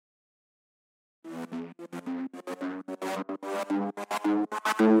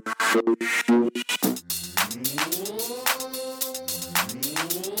Hello.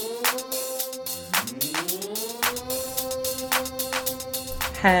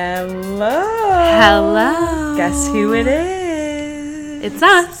 Hello. Guess who it is? It's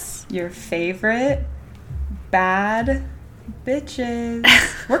us. Your favorite bad bitches.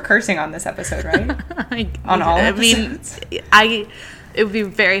 We're cursing on this episode, right? On all episodes? It would be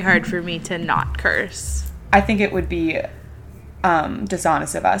very hard for me to not curse. I think it would be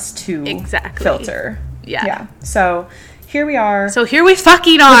dishonest of us to filter. Yeah. So here we are. So here we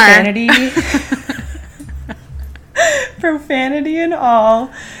fucking are. Profanity and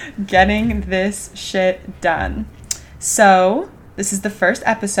all, getting this shit done. So this is the first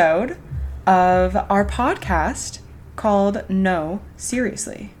episode of our podcast called No,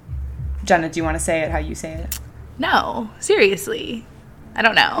 Seriously. Jenna, do you want to say it how you say it? No, seriously. I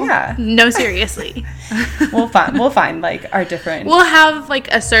don't know. Yeah. No, seriously. We'll find like our different. We'll have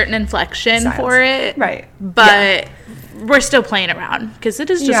like a certain inflection styles for it. Right. But we're still playing around because it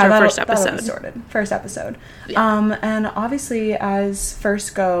is just our first episode. First episode. Yeah. And obviously as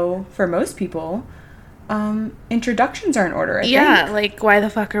first go for most people, introductions are in order, I think. Like why the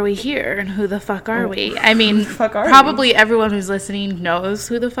fuck are we here and who the fuck are we? I mean, probably everyone who's listening knows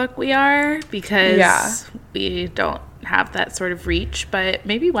who the fuck we are because we don't have that sort of reach, but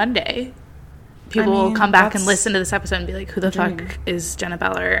maybe one day people will come back and listen to this episode and be like, who the fuck is Jenna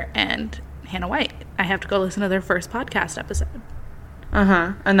Beller and Hannah White? I have to go listen to their first podcast episode.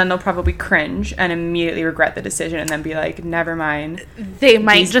 And then they'll probably cringe and immediately regret the decision and then be like, never mind. They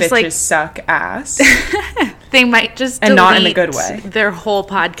might these just bitches suck ass. They might just and not in the good way. Their whole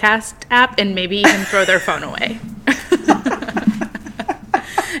podcast app and maybe even throw their phone away.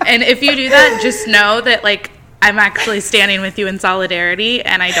 And if you do that, just know that like I'm actually standing with you in solidarity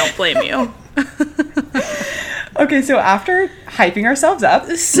and I don't blame you. Okay, so after hyping ourselves up.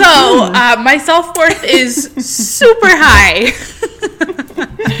 So, my self-worth is super high.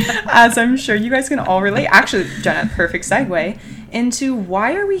 As I'm sure you guys can all relate. Actually, Jenna, perfect segue into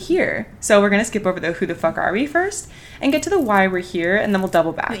why are we here? So we're going to skip over the who the fuck are we first and get to the why we're here, and then we'll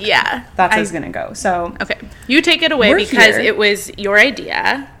double back. Yeah. That's how it's going to go. So okay. You take it away because it was your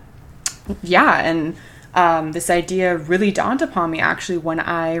idea. Yeah, and this idea really dawned upon me actually when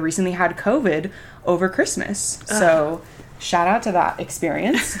I recently had COVID over Christmas. So shout out to that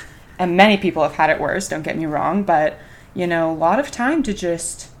experience. And many people have had it worse, don't get me wrong, but you know, a lot of time to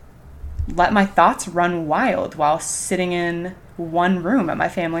just let my thoughts run wild while sitting in one room at my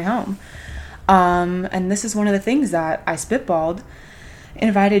family home. And this is one of the things that I spitballed,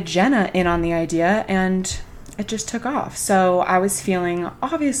 invited Jenna in on the idea, and it just took off. So I was feeling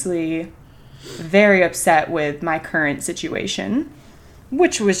obviously very upset with my current situation,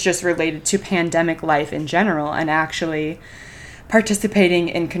 which was just related to pandemic life in general and actually participating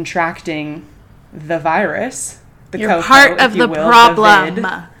in contracting the virus. You're part of the problem.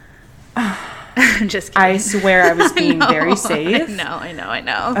 I'm just kidding. I swear I was being very safe. I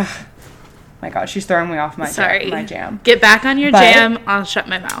know. My God, she's throwing me off my jam. Get back on your jam. I'll shut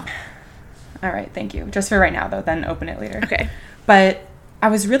my mouth. All right, thank you. Just for right now, though, then open it later. Okay. But I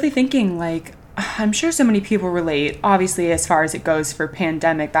was really thinking, like, I'm sure so many people relate. Obviously, as far as it goes for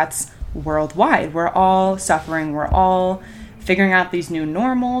pandemic, that's worldwide. We're all suffering. We're all figuring out these new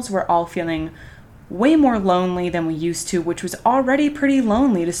normals. We're all feeling way more lonely than we used to, which was already pretty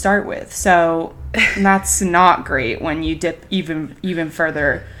lonely to start with. So that's not great when you dip even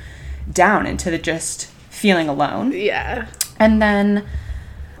further down into the just feeling alone. Yeah. And then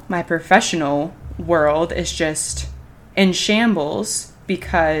my professional world is just in shambles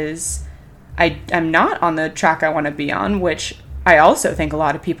because I'm not on the track I want to be on, which I also think a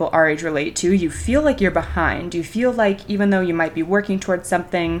lot of people our age relate to. You feel like you're behind. You feel like even though you might be working towards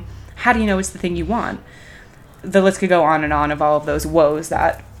something, how do you know it's the thing you want? The list could go on and on of all of those woes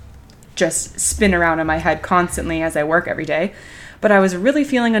that just spin around in my head constantly as I work every day. But I was really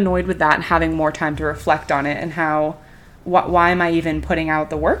feeling annoyed with that and having more time to reflect on it and how, why am I even putting out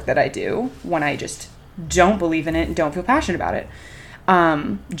the work that I do when I just don't believe in it and don't feel passionate about it?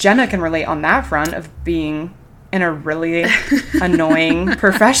 Jenna can relate on that front of being in a really annoying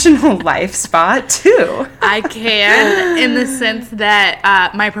professional life spot too. I can, in the sense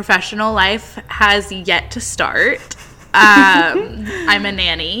that my professional life has yet to start. I'm a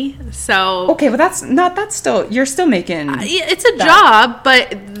nanny, so okay, but you're still making it's a job, but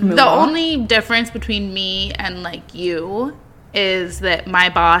the only difference between me and like you is that my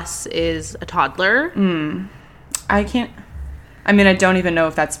boss is a toddler. I don't even know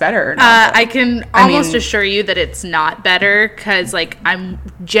if that's better or not. I can almost assure you that it's not better because, like, I'm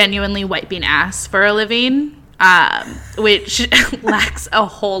genuinely wiping ass for a living. which lacks a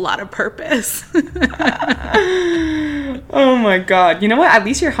whole lot of purpose. Oh my God. You know what? At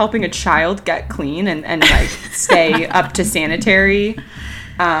least you're helping a child get clean and like stay up to sanitary.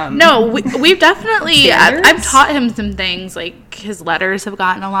 No, we've definitely, I've taught him some things, like his letters have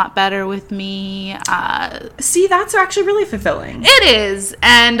gotten a lot better with me. See, that's actually really fulfilling. It is.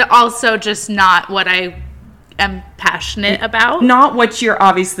 And also just not what I am passionate about. Not what you're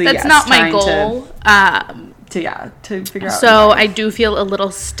obviously, that's not my goal. To figure out. So I do feel a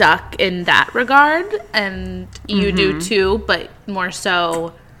little stuck in that regard, and you do too, but more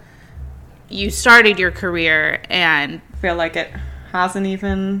so you started your career and feel like it hasn't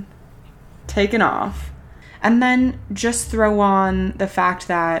even taken off. And then just throw on the fact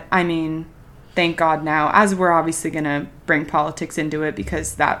that, I mean, thank God now, as we're obviously going to bring politics into it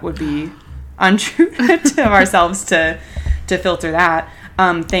because that would be untrue to ourselves to filter that.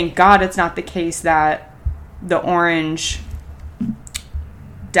 Thank God it's not the case that the orange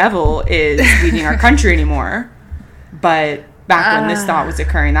devil is leading our country anymore. But back when this thought was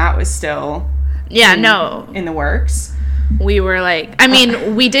occurring, that was still in the works. We were like, I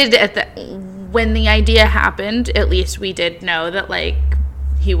mean, we did when the idea happened, at least we did know that like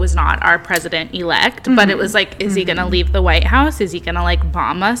he was not our president-elect, but it was like, is he going to leave the White House? Is he going to like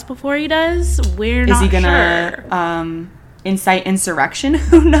bomb us before he does? We're not sure. Is he going to incite insurrection?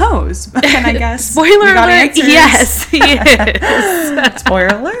 Who knows? But then I guess spoiler alert, yes, he is.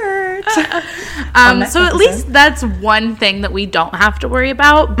 Spoiler alert. So at least that's one thing that we don't have to worry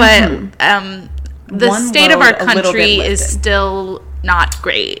about, but the state of our country is still not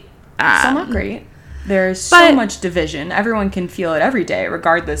great. Still not great. There's so much division. Everyone can feel it every day,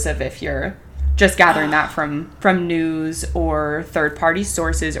 regardless of if you're just gathering that from news or third-party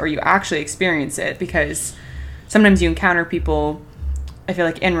sources or you actually experience it. Because sometimes you encounter people, I feel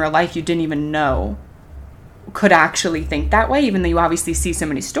like in real life, you didn't even know could actually think that way, even though you obviously see so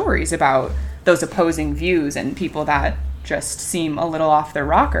many stories about those opposing views and people that just seem a little off their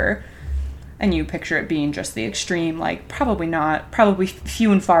rocker. And you picture it being just the extreme, like probably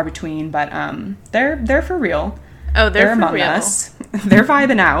few and far between, but they're for real. Oh, they're among us. They're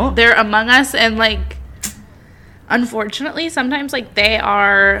vibing out. They're among us, and like, unfortunately, sometimes like they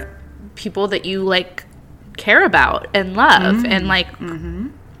are people that you like care about and love, and like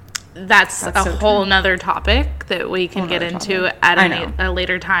that's a so whole nother topic that we can get into at a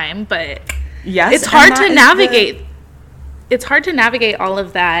later time. But yes, it's hard to navigate. It's hard to navigate all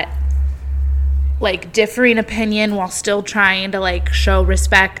of that, like differing opinion while still trying to like show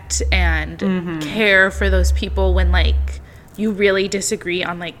respect and care for those people when like you really disagree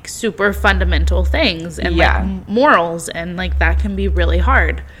on like super fundamental things and like morals, and like that can be really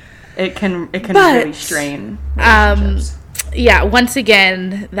hard. It can really strain relationships. Once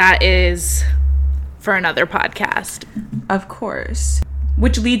again, that is for another podcast. Of course.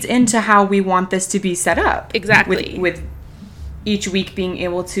 Which leads into how we want this to be set up. Exactly. With each week being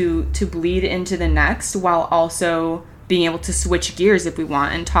able to bleed into the next, while also being able to switch gears if we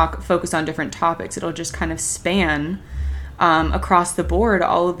want and focus on different topics. It'll just kind of span across the board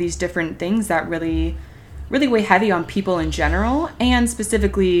all of these different things that really, really weigh heavy on people in general, and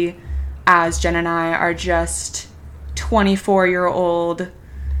specifically as Jen and I are just 24-year-old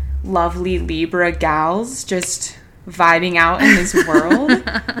lovely Libra gals just vibing out in this world.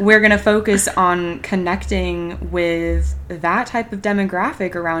 We're going to focus on connecting with that type of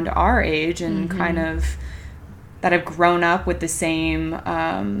demographic around our age and kind of that have grown up with the same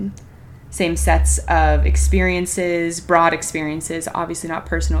sets of experiences, broad experiences, obviously not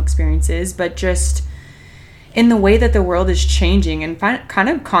personal experiences, but just in the way that the world is changing and kind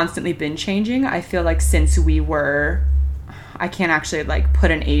of constantly been changing. I feel like since we were, I can't actually like put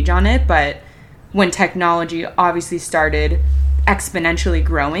an age on it, but when technology obviously started exponentially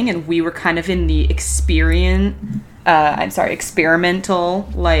growing and we were kind of in the experimental,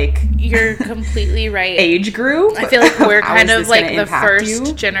 like... You're completely right. Age group. I feel like we're kind of like the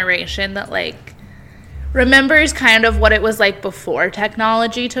first generation that like remembers kind of what it was like before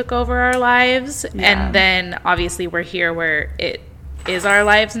technology took over our lives. Yeah. And then obviously we're here where it is our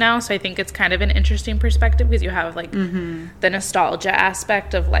lives now. So I think it's kind of an interesting perspective because you have like the nostalgia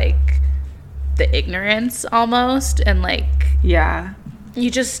aspect of like the ignorance almost, and like you get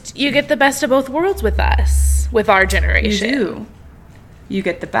the best of both worlds with us, with our generation. You do. You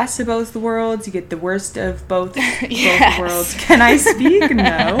get the best of both worlds, you get the worst of both worlds. Can I speak?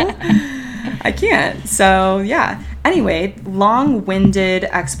 No, I can't. So yeah, anyway, long-winded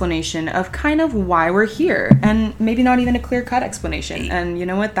explanation of kind of why we're here, and maybe not even a clear-cut explanation, and you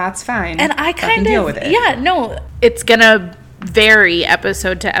know what, that's fine. And I kind of deal with it. Yeah, no, it's gonna vary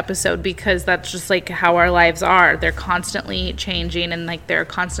episode to episode because that's just like how our lives are. They're constantly changing, and like there are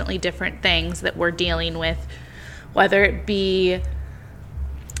constantly different things that we're dealing with, whether it be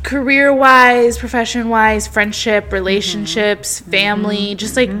career-wise, profession-wise, friendship, relationships, family,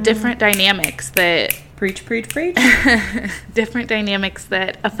 just like different dynamics that preach different dynamics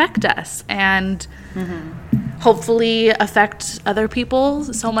that affect us and hopefully affect other people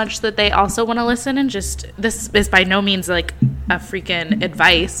so much that they also want to listen. And just, this is by no means like a freaking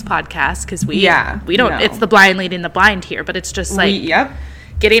advice podcast, because we don't, it's the blind leading the blind here, but it's just like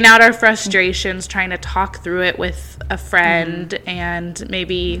getting out our frustrations, trying to talk through it with a friend and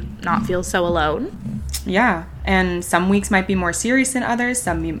maybe not feel so alone. Yeah, and some weeks might be more serious than others.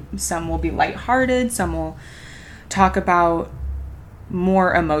 Some will be lighthearted. Some will talk about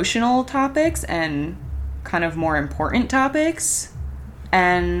more emotional topics and kind of more important topics.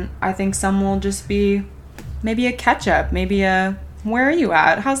 And I think some will just be maybe a catch-up, maybe a, where are you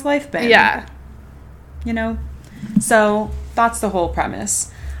at? How's life been? Yeah. You know? So that's the whole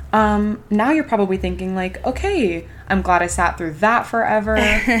premise. Now you're probably thinking like, okay, I'm glad I sat through that forever.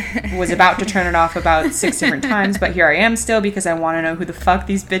 Was about to turn it off about 6 different times, but here I am still because I want to know who the fuck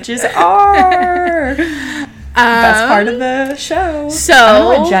these bitches are. That's part of the show. So I'm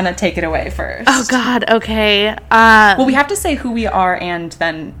gonna let Jenna take it away first. Oh God. Okay. Well, we have to say who we are and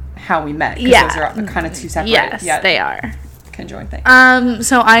then how we met. Those are kind of two separate. Yes, they are. Conjoined things.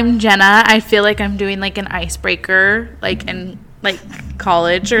 So I'm Jenna. I feel like I'm doing like an icebreaker, like in like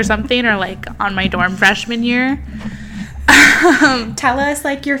college or something, or like on my dorm freshman year. Tell us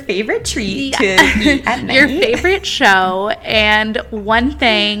like your favorite treat to eat at night. Your favorite show and one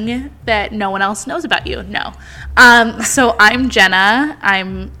thing that no one else knows about you. No. So I'm Jenna.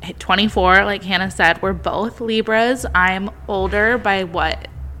 I'm 24, like Hannah said. We're both Libras. I'm older by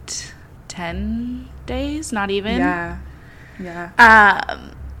 10 days? Not even. Yeah.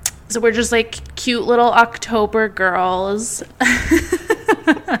 So we're just like cute little October girls.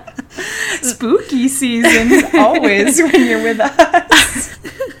 Spooky season always when you're with us.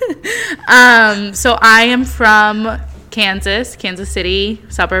 So I am from Kansas City,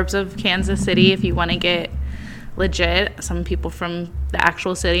 suburbs of Kansas City. If you want to get legit, some people from the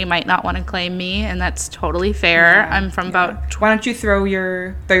actual city might not want to claim me, and that's totally fair. I'm from about. Why don't you throw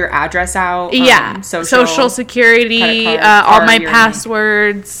your address out? Social security, all my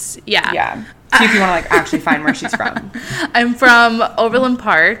passwords. Yeah. See if you want to like actually find where she's from. I'm from Overland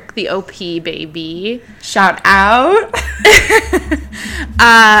Park, the OP baby. Shout out.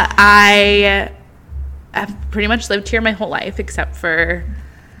 I have pretty much lived here my whole life, except for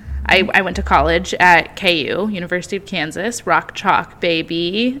I went to college at KU, University of Kansas. Rock chalk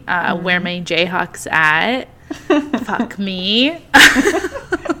baby. Where my Jayhawks at? Fuck me.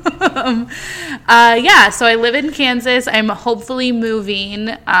 So I live in Kansas. I'm hopefully moving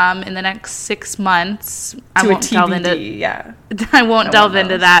in the next 6 months. I won't delve into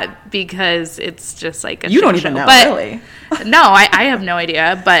that because it's just like you don't even know, really. No, I have no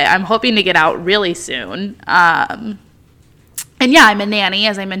idea, but I'm hoping to get out really soon. And yeah, I'm a nanny,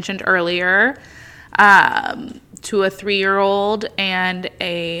 as I mentioned earlier, to a 3-year-old and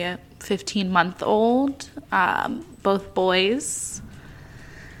a 15-month-old, both boys.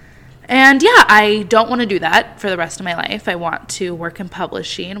 And yeah, I don't want to do that for the rest of my life. I want to work in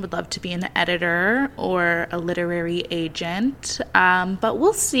publishing, would love to be an editor or a literary agent. But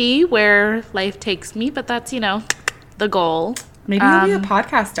we'll see where life takes me, but that's, the goal. Maybe you'll be a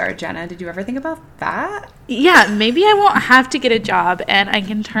podcast star, Jenna. Did you ever think about that? Yeah, maybe I won't have to get a job and I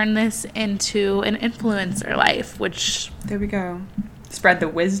can turn this into an influencer life, which... There we go. Spread the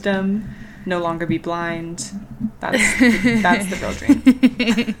wisdom, no longer be blind. That's the real dream.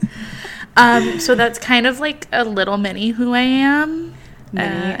 So that's kind of like a little mini who I am.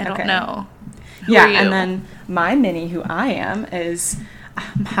 I don't know. Who are you? And then my mini who I am is,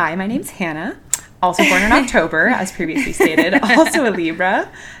 hi, my name's Hannah. Also born in October, as previously stated. Also a Libra.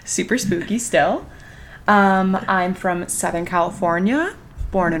 Super spooky still. I'm from Southern California,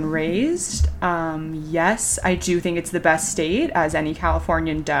 born and raised. Yes, I do think it's the best state, as any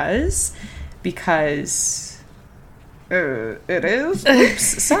Californian does, because it is.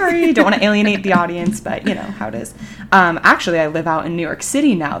 Oops, sorry. Don't want to alienate the audience, but you know how it is. Actually, I live out in New York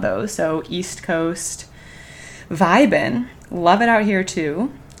City now, though, so East Coast vibin'. Love it out here,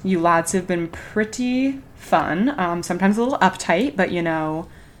 too. You lads have been pretty fun, sometimes a little uptight, but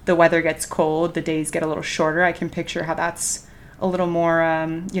the weather gets cold, the days get a little shorter. I can picture how that's a little more,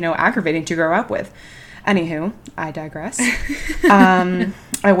 aggravating to grow up with. Anywho, I digress.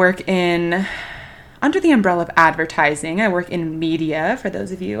 I work under the umbrella of advertising. I work in media, for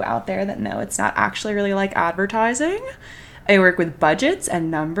those of you out there that know it's not actually really like advertising. I work with budgets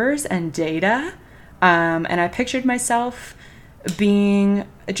and numbers and data. And I pictured myself being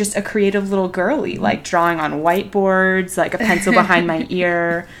just a creative little girly, like drawing on whiteboards, like a pencil behind my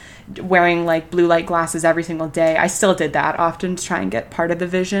ear, wearing like blue light glasses every single day. I still did that often to try and get part of the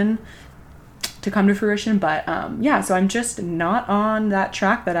vision to come to fruition. But so I'm just not on that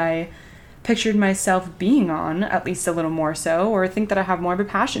track that I pictured myself being on, at least a little more so, or think that I have more of a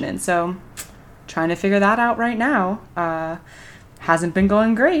passion in. So trying to figure that out right now. Hasn't been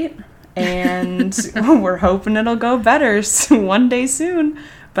going great, and we're hoping it'll go better one day soon.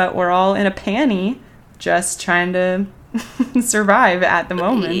 But we're all in a panty, just trying to survive at the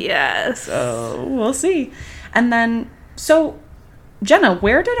moment. Yes. So we'll see. And then, so Jenna,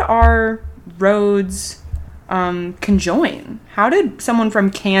 where did our roads conjoin? How did someone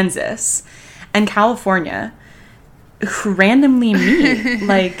from Kansas and California randomly meet?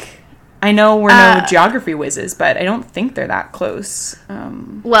 Like, I know we're no geography whizzes, but I don't think they're that close.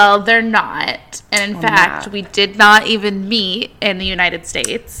 Well, they're not. And in fact, we did not even meet in the United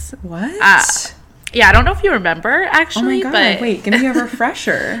States. What? Yeah, I don't know if you remember, actually. Oh my God, but wait, give me a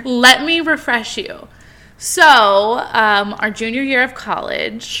refresher. Let me refresh you. So, our junior year of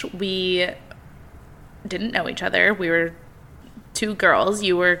college, we didn't know each other. We were two girls.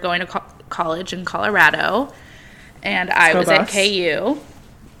 You were going to college in Colorado, and I was at KU.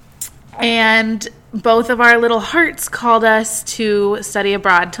 And both of our little hearts called us to study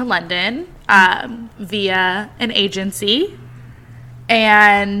abroad to London via an agency.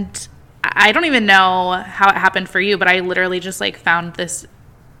 And I don't even know how it happened for you, but I literally just like found this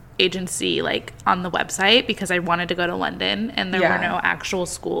agency like on the website because I wanted to go to London, and there were no actual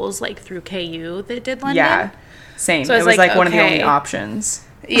schools like through KU that did London. Yeah, same. So it was like one of the only options.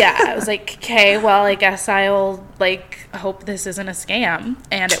 Yeah, I was like, okay, well, I guess I'll like hope this isn't a scam,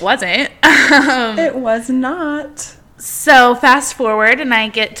 and it wasn't. It was not. So fast forward, and I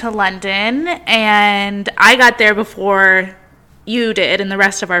get to London, and I got there before you did and the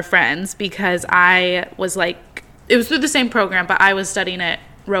rest of our friends, because I was like, it was through the same program, but I was studying at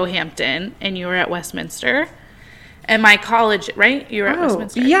Roehampton and you were at Westminster. And my college, right? You were at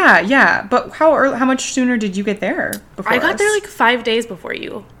Westminster. Yeah. But how much sooner did you get there before I got there like 5 days before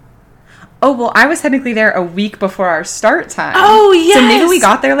you. Oh, well, I was technically there a week before our start time. Oh, yes. So maybe we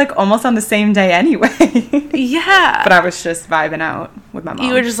got there like almost on the same day anyway. Yeah. But I was just vibing out with my mom.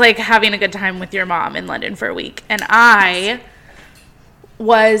 You were just like having a good time with your mom in London for a week. And I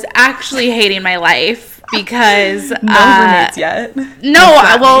was actually hating my life because no roommates yet. No,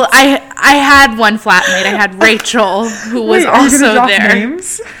 well, I had one flatmate. I had Rachel, who was also there.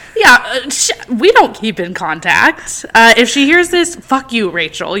 Names? Yeah, we don't keep in contact. If she hears this, fuck you,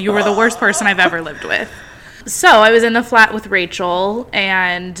 Rachel. You were the worst person I've ever lived with. So I was in the flat with Rachel,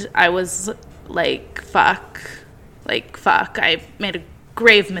 and I was like, fuck. I made a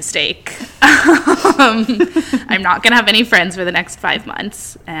grave mistake. I'm not going to have any friends for the next 5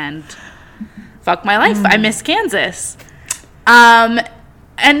 months, and fuck my life. I miss Kansas. And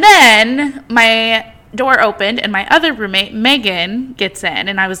then my door opened, and my other roommate, Megan, gets in,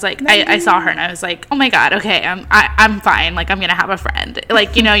 and I was like, I saw her, and I was like, oh my God, okay, I'm fine. Like, I'm going to have a friend.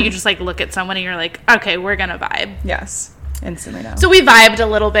 Like, you know, you just, like, look at someone, and you're like, okay, we're going to vibe. Yes. Instantly now. So we vibed a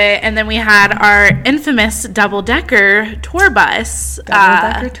little bit, and then we had our infamous double-decker tour bus.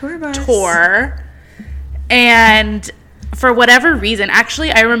 Tour. And for whatever reason,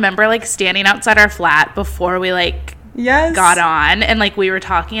 actually, I remember, like, standing outside our flat before we, like, got on, and like we were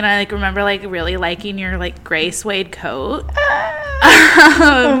talking, and I like remember like really liking your like gray suede coat.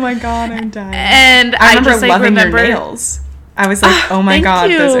 Oh my God, I'm dying. And I remember just like loving your nails. I was like, oh my God,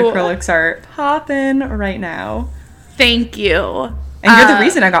 those acrylics are popping right now. Thank you. And you're the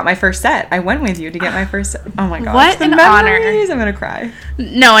reason I got my first set. I went with you to get my first set. Oh my gosh. What an honor. I'm going to cry.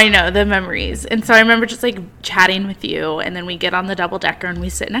 No, I know, the memories. And so I remember just like chatting with you, and then we get on the double decker and we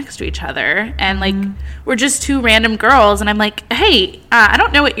sit next to each other, and like we're just two random girls, and I'm like, hey, I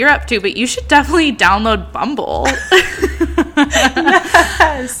don't know what you're up to, but you should definitely download Bumble.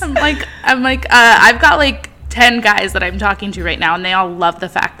 Yes. I'm like I've got like 10 guys that I'm talking to right now, and they all love the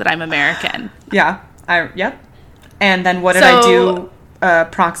fact that I'm American. Yeah. Yep. And then what did I do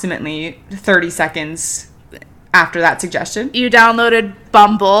approximately 30 seconds after that suggestion? You downloaded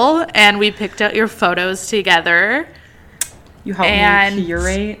Bumble, and we picked out your photos together. You helped me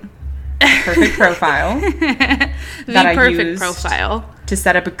curate a perfect profile. The perfect profile. To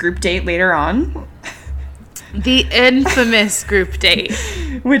set up a group date later on. The infamous group date.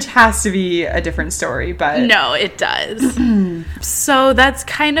 Which has to be a different story, but... No, it does. So that's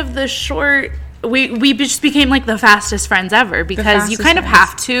kind of the short... We just became like the fastest friends ever, because you kind of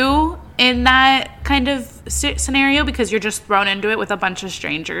have to in that kind of scenario because you're just thrown into it with a bunch of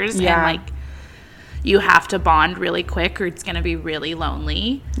strangers and like you have to bond really quick or it's going to be really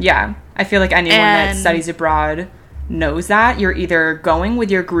lonely. Yeah. I feel like anyone that studies abroad knows that. You're either going with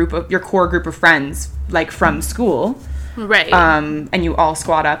your core group of friends, like from school. Right. And you all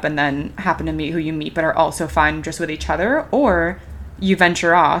squad up and then happen to meet who you meet but are also fine just with each other. Or you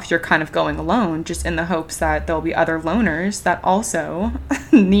venture off, you're kind of going alone just in the hopes that there'll be other loners that also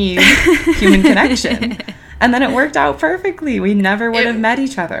need human connection. And then it worked out perfectly. We never would have met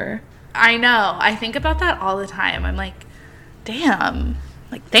each other. I know. I think about that all the time. I'm like, damn.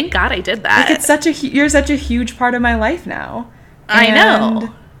 Like, thank God I did that. Like, you're such a huge part of my life now. I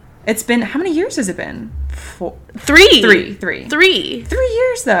know. It's been, how many years has it been? 3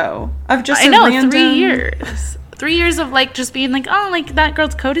 years, though, of just 3 years. 3 years of, like, just being like, oh, like, that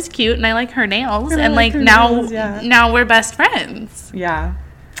girl's coat is cute, and I like her nails, and, like, now we're best friends. Yeah.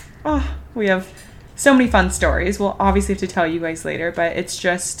 Oh, we have so many fun stories. We'll obviously have to tell you guys later, but it's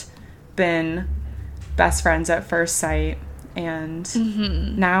just been best friends at first sight,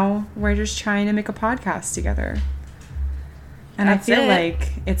 and now we're just trying to make a podcast together. And I feel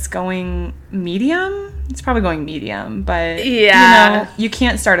like it's going medium. It's probably going medium, but you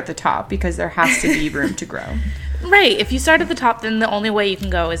can't start at the top because there has to be room to grow. Right. If you start at the top, then the only way you can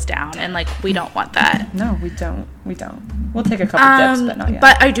go is down, and like we don't want that. No, we don't. We'll take a couple dips, but not yet.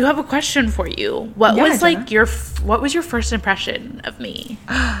 But I do have a question for you. What was like your first impression of me?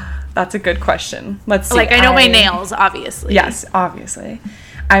 That's a good question. Let's see. Like I know my nails, obviously. Yes, obviously.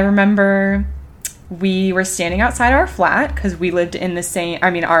 I remember we were standing outside our flat because we lived in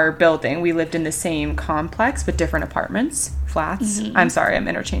our building. We lived in the same complex, but different apartments, flats. I'm sorry, I'm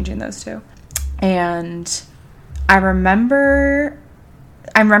interchanging those two. And I remember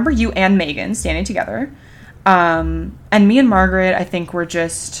you and Megan standing together. And me and Margaret, I think, were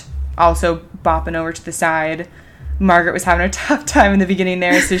just also bopping over to the side. Margaret was having a tough time in the beginning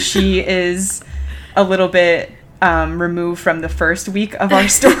there, so she is a little bit removed from the first week of our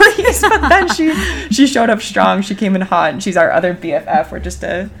stories, but then she showed up strong. She came in hot, and she's our other BFF. We're just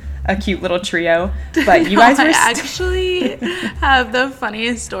a cute little trio. But you guys were actually have the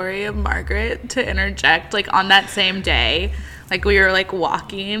funniest story of Margaret to interject. Like on that same day, like we were like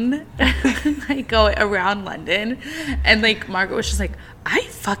walking like going around London, and like Margaret was just like, I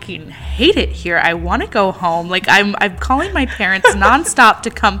fucking hate it here. I want to go home. Like I'm calling my parents nonstop to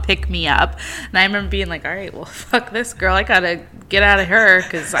come pick me up. And I remember being like, all right, well, fuck this girl. I gotta get out of her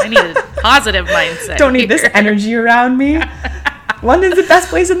because I need a positive mindset. Don't need this energy around me. London's the best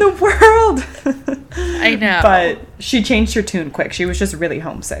place in the world. I know. But she changed her tune quick. She was just really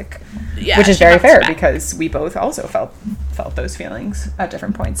homesick. Yeah, which is very fair because we both also felt those feelings at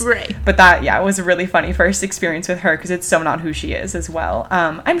different points. Right. But that, was a really funny first experience with her because it's so not who she is as well.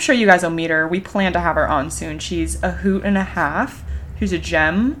 I'm sure you guys will meet her. We plan to have her on soon. She's a hoot and a half. She's a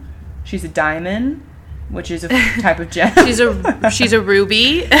gem. She's a diamond, which is a type of gem. She's a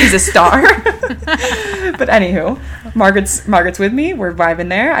ruby. She's a star. But anywho, Margaret's with me. We're vibing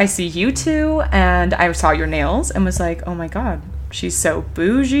there. I see you two, and I saw your nails and was like, oh my God, she's so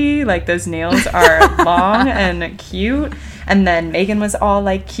bougie. Like those nails are long and cute. And then Megan was all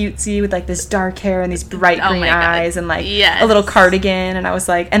like cutesy with like this dark hair and these bright green eyes and like a little cardigan. And I was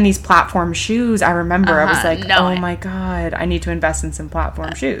like, and these platform shoes. I remember I was like, oh my God, I need to invest in some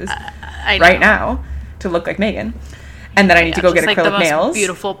platform shoes right now to look like Megan. And then I need to go get acrylic nails.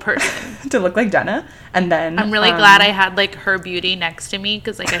 Beautiful person to look like Jenna. And then I'm really glad I had like her beauty next to me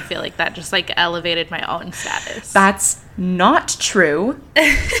because like I feel like that just like elevated my own status. That's not true.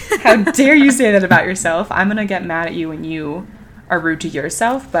 How dare you say that about yourself? I'm gonna get mad at you when you are rude to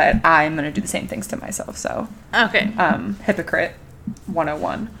yourself, but I'm gonna do the same things to myself. So okay, hypocrite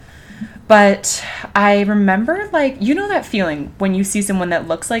 101. But I remember like that feeling when you see someone that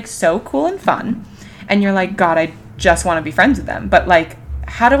looks like so cool and fun, and you're like, God, I just want to be friends with them. But like,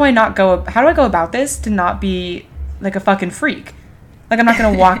 how do I go about this to not be like a fucking freak? Like, I'm not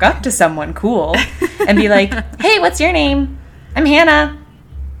going to walk up to someone cool and be like, hey, what's your name? I'm Hannah.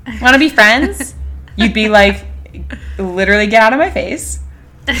 Want to be friends? You'd be like, literally get out of my face.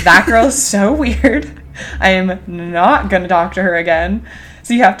 That girl's so weird. I am not going to talk to her again.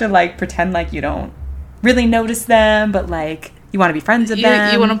 So you have to like pretend like you don't really notice them, but like you want to be friends with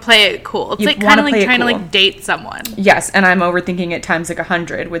them. You want to play it cool. It's like kind of like trying to like date someone. Yes, and I'm overthinking it times like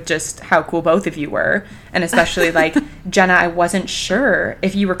 100 with just how cool both of you were. And especially like, Jenna, I wasn't sure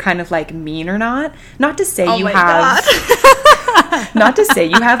if you were kind of like mean or not. Not to say you have not to say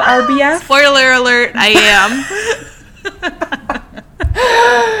you have RBF. Spoiler alert, I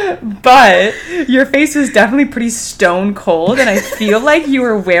am. But your face was definitely pretty stone cold, and I feel like you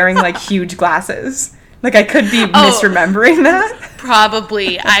were wearing like huge glasses. Like I could be misremembering that.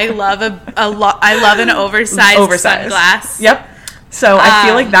 Probably. I love I love an oversized sunglass. Yep. So I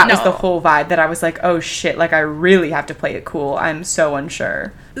feel like that was the whole vibe, that I was like, oh shit, like I really have to play it cool. I'm so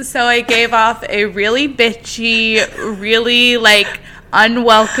unsure. So I gave off a really bitchy, really like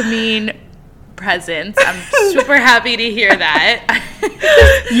unwelcoming presence. I'm super happy to hear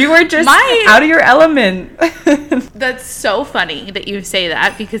that. You were just out of your element. That's so funny that you say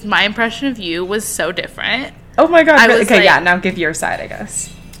that, because my impression of you was so different. Oh my god. Really? Okay, like, now give your side, I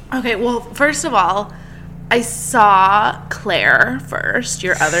guess. Okay, well, first of all, I saw Claire first,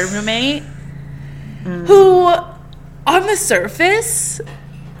 your other roommate, who on the surface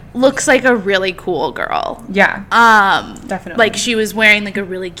looks like a really cool girl. Yeah. Definitely. Like she was wearing like a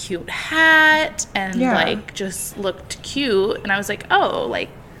really cute hat and like just looked cute, and I was like, "Oh, like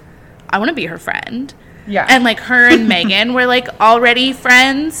I want to be her friend." Yeah. And like her and Megan were like already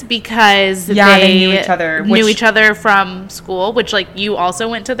friends because they knew each other. From school, which like you also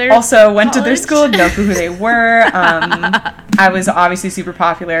went to their school, know who they were. I was obviously super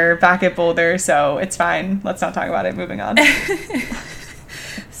popular back at Boulder, so it's fine. Let's not talk about it. Moving on.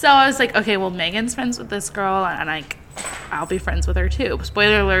 So I was like, okay, well, Megan's friends with this girl, and like, I'll be friends with her too.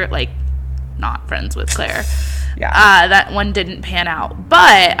 Spoiler alert, like, not friends with Claire. Yeah. That one didn't pan out.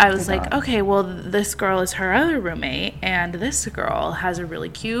 But I was like, okay, well, this girl is her other roommate, and this girl has a really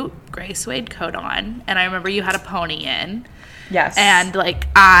cute gray suede coat on. And I remember you had a pony in. Yes. And, like,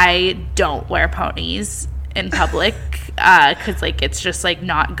 I don't wear ponies in public because, like, it's just, like,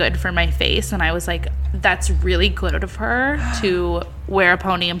 not good for my face. And I was like, that's really good of her to wear a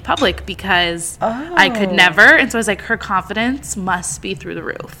pony in public, because I could never. And so I was like, her confidence must be through the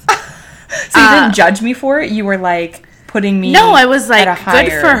roof. So you didn't judge me for it? You were like putting me No, I was like,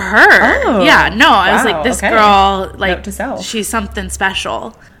 good for her. Oh, yeah, no, I was like, this girl, like, note to self. She's something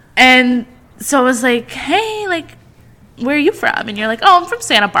special. And so I was like, hey, like, where are you from? And you're like, oh, I'm from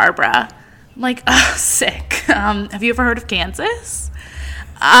Santa Barbara. I'm like, oh, sick. Have you ever heard of Kansas?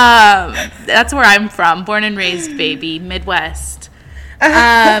 That's where I'm from, born and raised, baby, Midwest.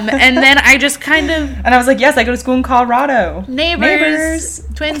 And then I just kind of... And I was like, yes, I go to school in Colorado. Neighbors.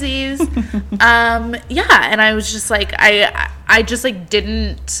 Twinsies. Yeah, and I was just like, I just, like,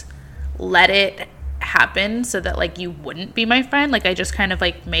 didn't let it happen so that, like, you wouldn't be my friend. Like, I just kind of,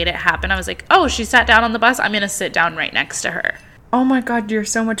 like, made it happen. I was like, oh, she sat down on the bus. I'm going to sit down right next to her. Oh, my God, you're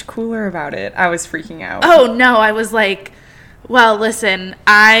so much cooler about it. I was freaking out. Oh, no, I was like... Well, listen,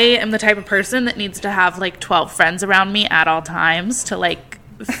 I am the type of person that needs to have, like, 12 friends around me at all times to, like,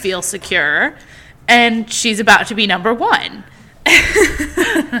 feel secure. And she's about to be number one. So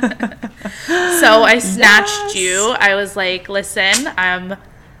I snatched you. I was like, listen,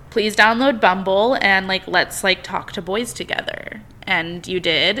 please download Bumble and, like, let's, like, talk to boys together. And you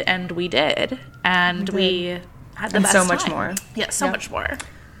did, and we did. And we had the best time. And so much more. Yeah, so much more.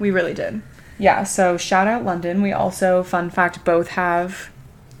 We really did. Yeah, so shout out London. We also, fun fact, both have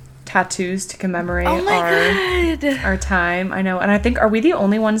tattoos to commemorate our time. I know. And I think, are we the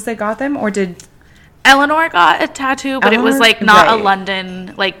only ones that got them? Or did... Eleanor got a tattoo, but it was, like, not a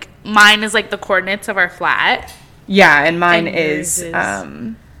London... Like, mine is, like, the coordinates of our flat. Yeah, and mine is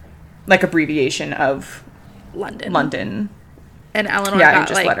like, abbreviation of... London. And Eleanor got, and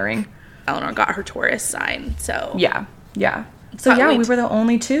just like... lettering. Eleanor got her Taurus sign, so... Yeah. So yeah, we were the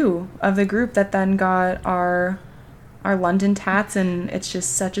only two of the group that then got our London tats, and it's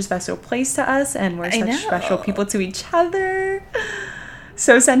just such a special place to us, and we're such special people to each other.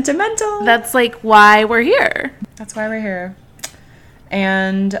 So sentimental. That's like why we're here. That's why we're here.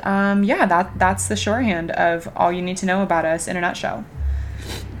 And that's the shorthand of all you need to know about us in a nutshell.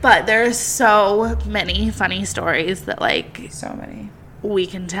 But there's so many funny stories that, like, so many we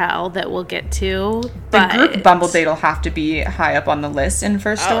can tell that we'll get to. The group Bumble date will have to be high up on the list in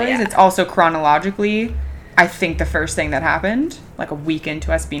first stories. Yeah. It's also chronologically, I think, the first thing that happened, like a week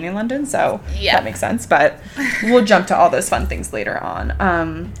into us being in London. So that makes sense. But we'll jump to all those fun things later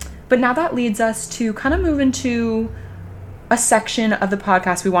on. But now that leads us to kind of move into a section of the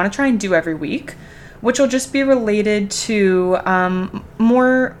podcast we want to try and do every week, which will just be related to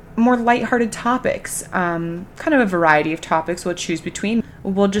more lighthearted topics, kind of a variety of topics we'll choose between.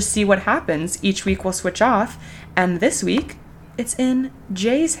 We'll just see what happens. Each week we'll switch off, and this week it's in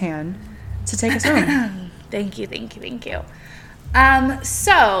Jay's hand to take us home. Thank you.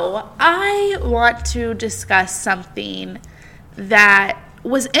 So I want to discuss something that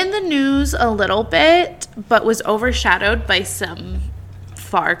was in the news a little bit, but was overshadowed by some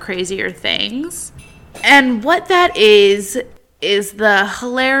far crazier things. And what that is is the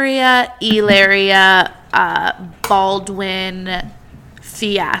Hilaria Baldwin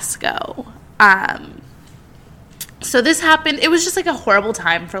fiasco. So this happened. It was just like a horrible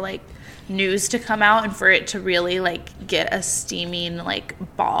time for like news to come out and for it to really like get a steaming like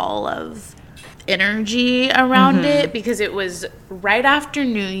ball of energy around it, because it was right after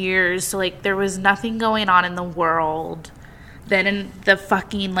New Year's, so like there was nothing going on in the world. Then in the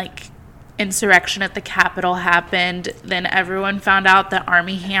fucking like insurrection at the Capitol happened. Then everyone found out that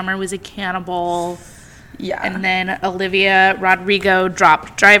Armie Hammer was a cannibal. Yeah. And then Olivia Rodrigo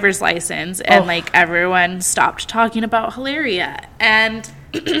dropped driver's license, and like everyone stopped talking about Hilaria. And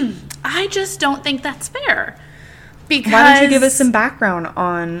I just don't think that's fair. Because why don't you give us some background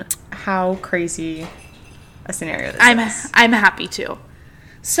on how crazy a scenario this is? I'm happy to.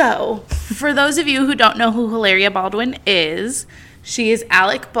 So, for those of you who don't know who Hilaria Baldwin is, she is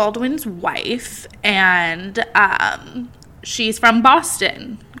Alec Baldwin's wife, and she's from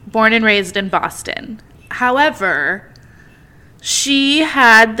Boston, born and raised in Boston. However, she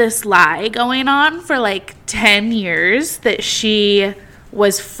had this lie going on for like 10 years that she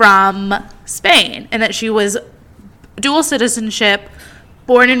was from Spain and that she was dual citizenship,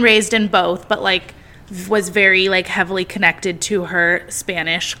 born and raised in both, but like was very like heavily connected to her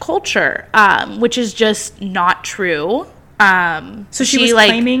Spanish culture, which is just not true. So she was like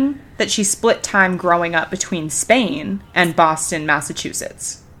claiming that she split time growing up between Spain and Boston,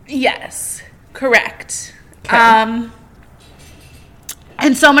 Massachusetts. Yes, correct. Okay.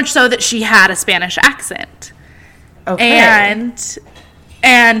 And so much so that she had a Spanish accent. Okay.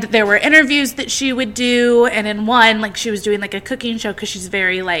 And there were interviews that she would do, and in one, like, she was doing, like, a cooking show because she's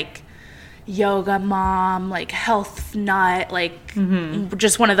very, like, yoga mom, like, health nut, like,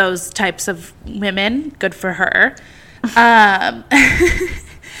 just one of those types of women. Good for her.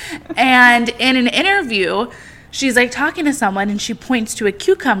 And in an interview, she's, like, talking to someone, and she points to a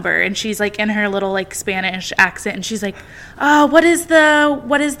cucumber, and she's, like, in her little, like, Spanish accent, and she's like, oh, what is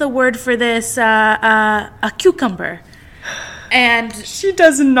the word for this, a cucumber? And she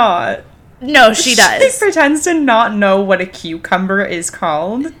does not. No, she does. She pretends to not know what a cucumber is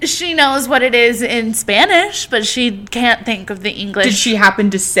called. She knows what it is in Spanish, but she can't think of the English. Did she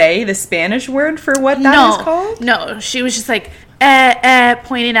happen to say the Spanish word for what that is called? No, she was just like,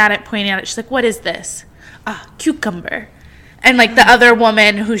 pointing at it. She's like, what is this? Cucumber. And, like, the other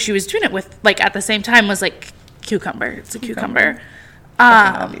woman who she was doing it with, like, at the same time was like, cucumber. It's a cucumber.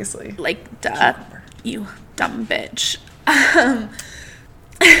 Obviously. Like, duh. Cucumber. You dumb bitch.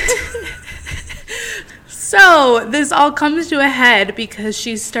 So this all comes to a head because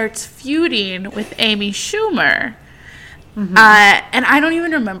she starts feuding with Amy Schumer. And I don't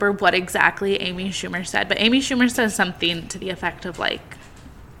even remember what exactly Amy Schumer said, but Amy Schumer says something to the effect of like,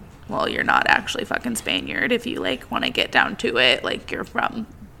 well, you're not actually fucking Spaniard if you like want to get down to it, like you're from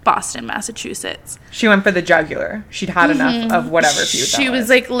Boston, Massachusetts. She went for the jugular. She'd had enough of whatever feud she was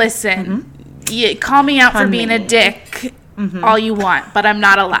like, listen, you call me out for being a dick all you want, but I'm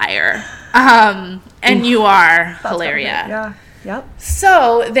not a liar. And you are, Hilaria. Yeah. Yep.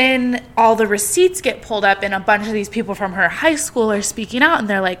 So then all the receipts get pulled up, and a bunch of these people from her high school are speaking out, and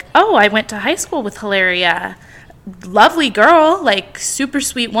they're like, oh, I went to high school with Hilaria. Lovely girl, like super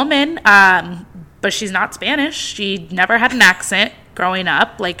sweet woman, but she's not Spanish. She never had an accent growing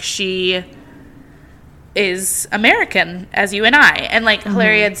up. Like, she is American as you and I. And like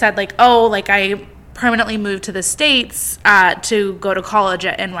Hilaria had said, like, oh, like I permanently moved to the States to go to college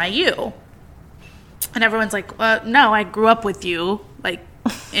at NYU. And everyone's like, no, I grew up with you, like,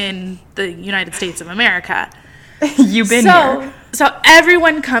 in the United States of America. You've been here. So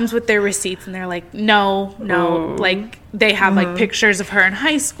everyone comes with their receipts, and they're like, no. Ooh. Like, they have, like, pictures of her in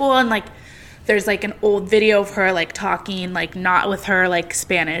high school, and, like, there's, like, an old video of her, like, talking, like, not with her, like,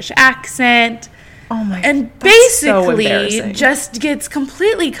 Spanish accent. Oh, my God. And basically just gets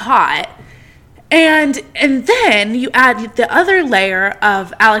completely caught. And then you add the other layer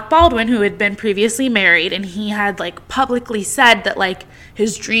of Alec Baldwin, who had been previously married, and he had, like, publicly said that, like,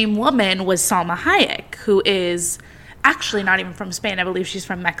 his dream woman was Salma Hayek, who is actually not even from Spain. I believe she's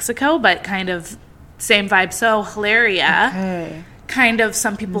from Mexico, but kind of same vibe. So Hilaria, kind of,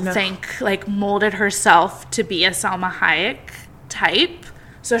 some people think, like, molded herself to be a Salma Hayek type.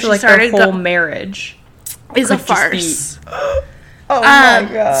 So she like, started their whole marriage is a farce. Oh my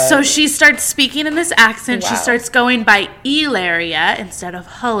God. So she starts speaking in this accent. Wow. She starts going by Hilaria instead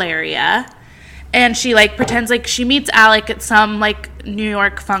of Hilaria. And she, like, pretends like she meets Alec at some, like, New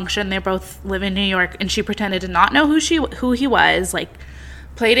York function. They both live in New York. And she pretended to not know who he was. Like,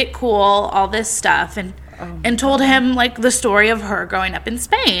 played it cool, all this stuff. And told him, like, the story of her growing up in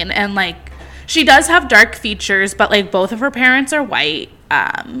Spain. And, like, She does have dark features, but like both of her parents are white.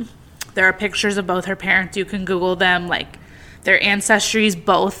 There are pictures of both her parents. You can Google them. Like their ancestries,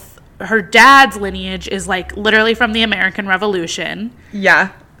 both her dad's lineage is like literally from the American Revolution.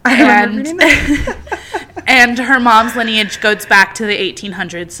 Yeah. I remember reading that. And her mom's lineage goes back to the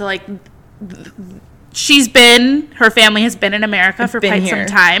 1800s. So like her family has been in America for quite some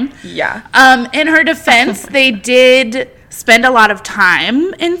time. Yeah. In her defense, they did spend a lot of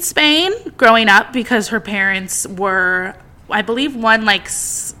time in Spain growing up because her parents were, I believe one like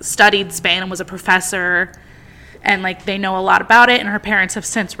studied Spain and was a professor, and like they know a lot about it, and her parents have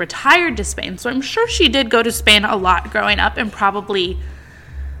since retired to Spain. So I'm sure she did go to Spain a lot growing up, and probably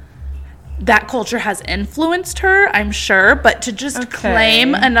that culture has influenced her, I'm sure. But to just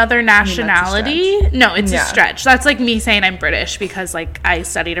claim another nationality, it's a stretch. That's like me saying I'm British because like I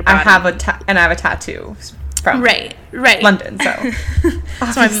studied abroad. I have a tattoo from right London, so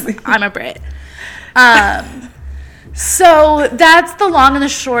so I'm a Brit. So that's the long and the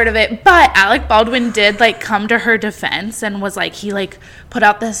short of it. But Alec Baldwin did like come to her defense and was like, he like put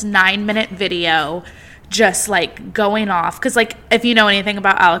out this 9-minute video just like going off, because like if you know anything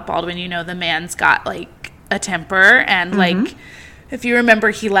about Alec Baldwin, you know the man's got like a temper, and like if you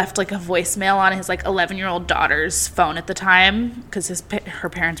remember, he left like a voicemail on his like 11-year-old daughter's phone at the time because her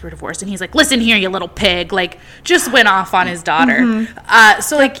parents were divorced, and he's like, listen here, you little pig, like just went off on his daughter.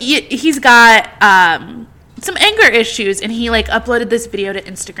 So like he's got some anger issues, and he like uploaded this video to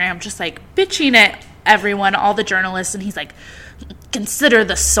Instagram just like bitching at everyone, all the journalists, and he's like, consider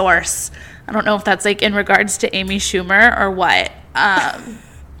the source. I don't know if that's like in regards to Amy Schumer or what, but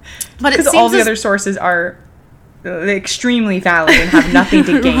because all the other sources are extremely valid and have nothing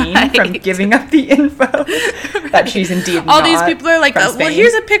to gain from giving up the info that she's indeed all these people are like, well,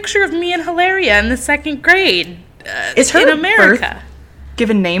 here's a picture of me and Hilaria in the 2nd grade is her in America birth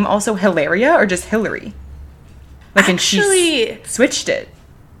given name also Hilaria or just Hillary? Like, actually, and she switched it.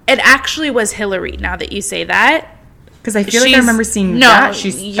 It actually was Hillary, now that you say that. Because I feel like I remember seeing that.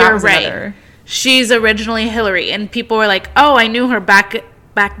 You're right. She's originally Hillary. And people were like, oh, I knew her back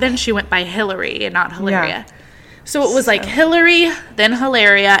then. She went by Hillary and not Hilaria. Yeah. So it was like Hillary, then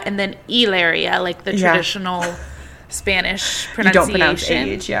Hilaria, and then Hilaria, like the traditional Spanish pronunciation. You don't pronounce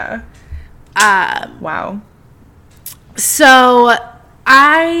age, yeah. Wow. So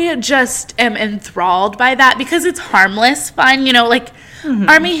I just am enthralled by that because it's harmless fun, you know, like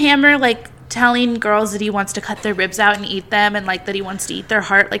Armie Hammer, like telling girls that he wants to cut their ribs out and eat them, and like that he wants to eat their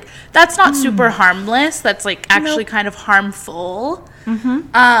heart, like that's not super harmless. That's like actually kind of harmful.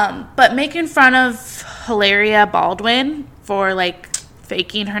 But making fun of Hilaria Baldwin for like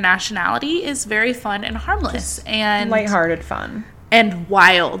faking her nationality is very fun and harmless and lighthearted fun and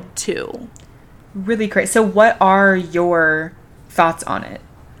wild too. Really great. So what are your thoughts on it?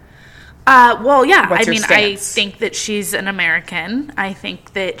 Well, yeah. What's I mean, stance? I think that she's an American. I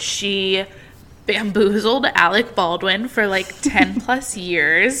think that she bamboozled Alec Baldwin for like 10 plus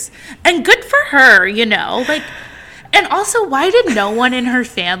years, and good for her, you know, like, and also why did no one in her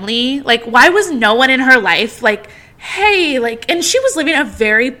family, like, why was no one in her life like, hey, like, and she was living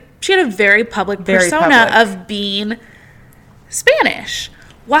she had a very public persona of being Spanish.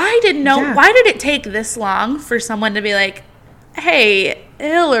 Why did it take this long for someone to be like, hey,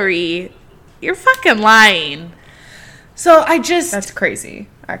 Hillary, you're fucking lying? So that's crazy,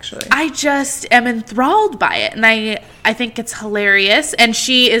 actually. I just am enthralled by it, and I think it's hilarious. And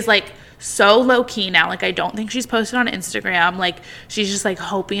she is like so low key now. Like, I don't think she's posted on Instagram. Like, she's just like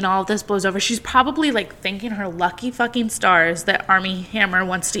hoping all of this blows over. She's probably like thanking her lucky fucking stars that Armie Hammer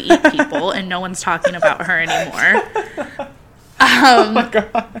wants to eat people and no one's talking about her anymore. Oh my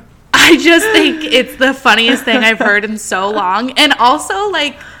God. I just think it's the funniest thing I've heard in so long. And also,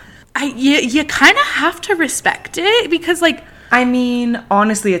 like, you kind of have to respect it because, like... I mean,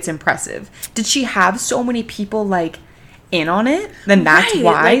 honestly, it's impressive. Did she have so many people, like, in on it? Then that's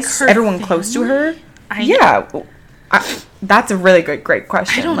why like everyone family? Close to her? That's a really great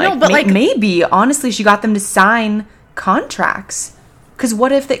question. I don't know, but, maybe, honestly, she got them to sign contracts. Because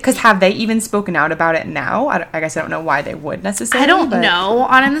what if because have they even spoken out about it now? I guess I don't know why they would necessarily. I don't know,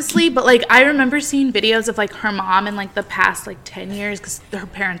 honestly, but like I remember seeing videos of like her mom in like the past like 10 years because her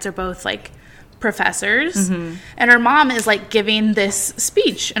parents are both like professors, and her mom is like giving this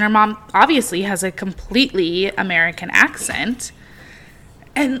speech, and her mom obviously has a completely American accent.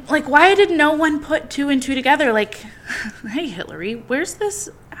 And like, why did no one put 2 and 2 together? Like, hey, Hillary, where's this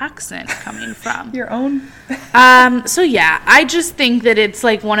accent coming from? Your own. So yeah, I just think that it's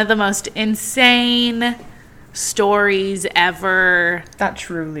like one of the most insane stories ever. That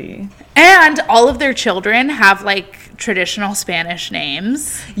truly. And all of their children have like traditional Spanish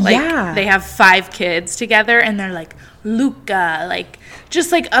names. Like, yeah. They have 5 kids together, and they're like, Luca, like,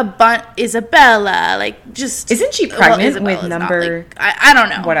 just like Isabella, like, just... Isn't she pregnant with number... Like, I don't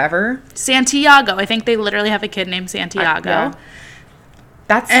know. Whatever. Santiago. I think they literally have a kid named Santiago. Yeah.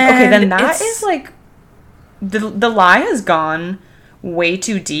 Okay, then that is, like... The lie has gone way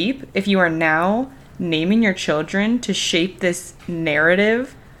too deep if you are now naming your children to shape this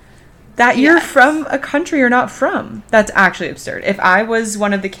narrative that you're from a country you're not from. That's actually absurd. If I was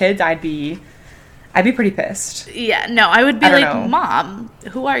one of the kids, I'd be pretty pissed. Yeah, no, I would be like, Mom,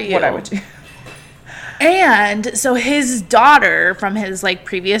 who are you? What I would do. And so his daughter from his, like,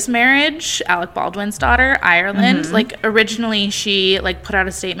 previous marriage, Alec Baldwin's daughter, Ireland, like, originally she, like, put out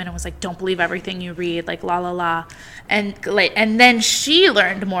a statement and was like, don't believe everything you read, like, la la la. And then she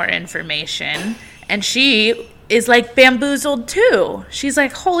learned more information, and she is, like, bamboozled too. She's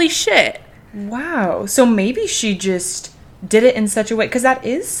like, holy shit. Wow. So maybe she just did it in such a way, because that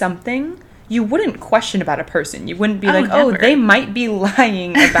is something you wouldn't question about a person. You wouldn't be never. They might be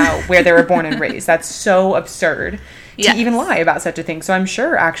lying about where they were born and raised. That's so absurd to even lie about such a thing. So I'm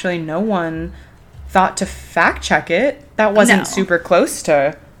sure actually no one thought to fact check it. That wasn't super close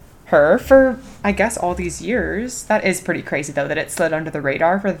to her for, I guess, all these years. That is pretty crazy, though, that it slid under the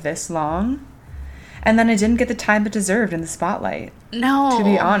radar for this long. And then it didn't get the time it deserved in the spotlight. No. To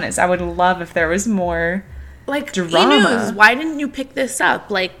be honest, I would love if there was more drama. E-News, why didn't you pick this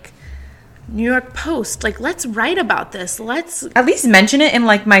up? Like, New York Post, like, let's write about this. Let's at least mention it in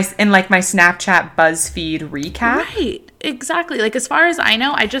my Snapchat BuzzFeed recap. Right, exactly. Like, as far as I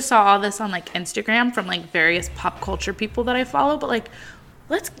know, I just saw all this on, like, Instagram from, like, various pop culture people that I follow. But, like,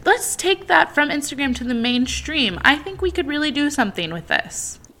 let's take that from Instagram to the mainstream. I think we could really do something with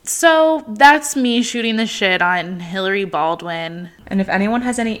this. So that's me shooting the shit on Hillary Baldwin. And if anyone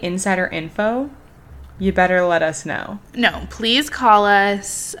has any insider info, you better let us know. No, please call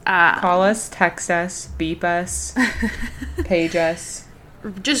us. Call us, text us, beep us, page us.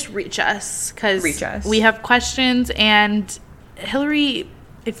 Just reach us, because we have questions. And Hillary,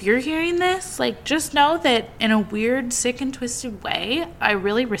 if you're hearing this, like, just know that in a weird, sick, and twisted way, I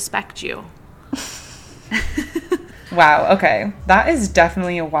really respect you. Wow, okay. That is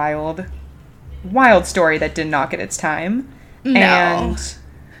definitely a wild story that did not get its time. No. And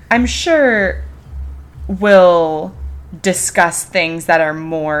I'm sure we'll discuss things that are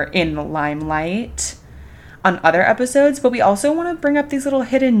more in the limelight on other episodes, but we also want to bring up these little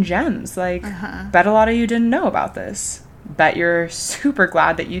hidden gems. Like, bet a lot of you didn't know about this. Bet you're super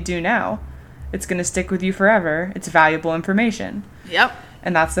glad that you do now. It's going to stick with you forever. It's valuable information. Yep.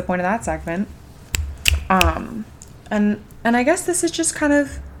 And that's the point of that segment. And I guess this is just kind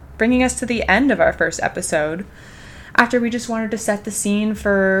of bringing us to the end of our first episode, after we just wanted to set the scene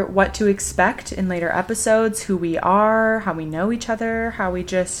for what to expect in later episodes, who we are, how we know each other, how we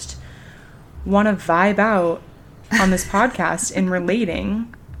just want to vibe out on this podcast in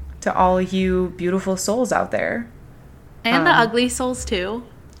relating to all you beautiful souls out there. And the ugly souls, too.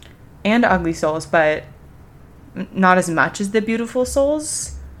 And ugly souls, but not as much as the beautiful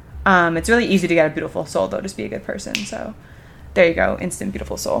souls. It's really easy to get a beautiful soul, though, just be a good person. So there you go. Instant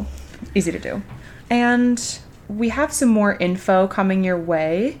beautiful soul. Easy to do. And we have some more info coming your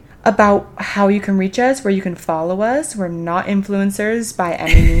way about how you can reach us, where you can follow us. We're not influencers by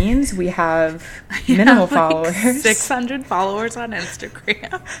any means. We have minimal followers. 600 followers on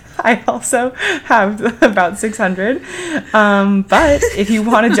Instagram. I also have about 600. But if you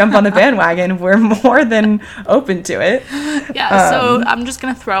want to jump on the bandwagon, we're more than open to it. Yeah, so I'm just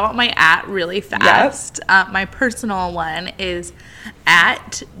going to throw out my @ really fast. Yep. My personal one is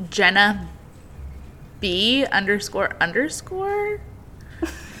 @ Jenna B __.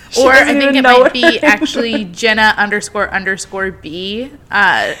 Or I think it might be actually Jenna ___ B.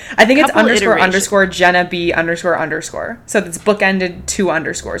 I think it's __ Jenna B __. So it's bookended 2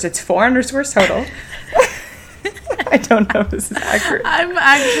 underscores. It's 4 underscores total. I don't know if this is accurate.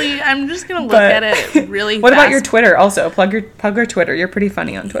 I'm just gonna look at it really fast. What about your Twitter also? Plug your Twitter. You're pretty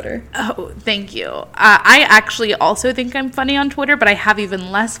funny on Twitter. Oh, thank you. I actually also think I'm funny on Twitter, but I have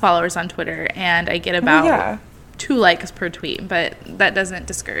even less followers on Twitter, and I get about 2 likes per tweet, but that doesn't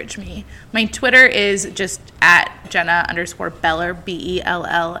discourage me. My Twitter is just @ Jenna _Bellar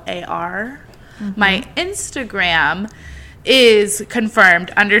BELLAR. My Instagram is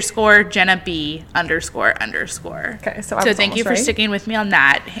confirmed _ Jenna B __. Okay, so thank you for sticking with me on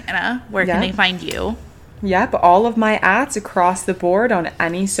that, Hannah. Where can they find you? Yep, all of my @ across the board on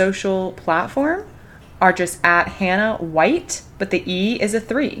any social platform are just @ Hannah White, but the E is a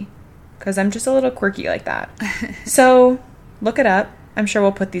 3. Because I'm just a little quirky like that. So look it up. I'm sure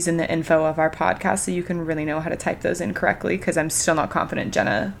we'll put these in the info of our podcast so you can really know how to type those in correctly, because I'm still not confident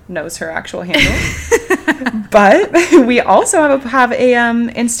Jenna knows her actual handle. But we also have a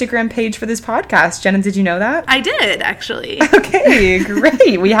Instagram page for this podcast. Jenna, did you know that? I did, actually. Okay,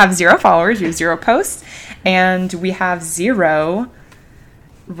 great. We have 0 followers, we have 0 posts, and we have 0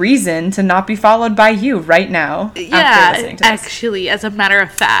 reason to not be followed by you right now. Yeah, actually, as a matter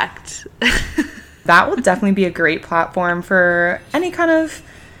of fact. That will definitely be a great platform for any kind of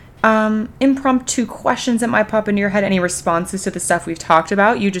impromptu questions that might pop into your head, any responses to the stuff we've talked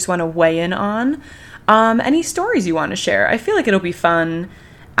about you just want to weigh in on, any stories you want to share. I feel like it'll be fun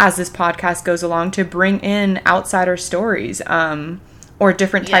as this podcast goes along to bring in outsider stories or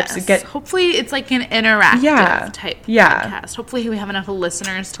different types of hopefully it's like an interactive type podcast. Hopefully we have enough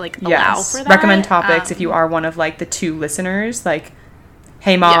listeners to allow for that. Recommend topics if you are one of the 2 listeners,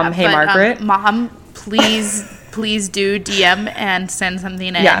 hey mom, hey Margaret. Mom, please do DM and send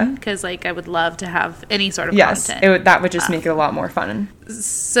something in, because I would love to have any sort of content. That would just make it a lot more fun.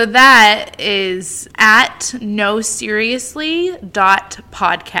 So that is at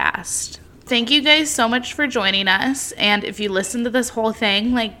noseriously.podcast. Thank you guys so much for joining us, and if you listen to this whole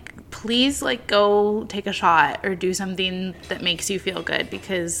thing, please go take a shot or do something that makes you feel good,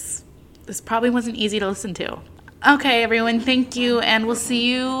 because this probably wasn't easy to listen to. Okay, everyone, thank you, and we'll see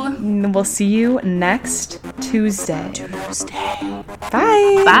you next Tuesday.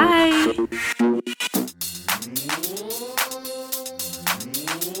 Bye. Bye.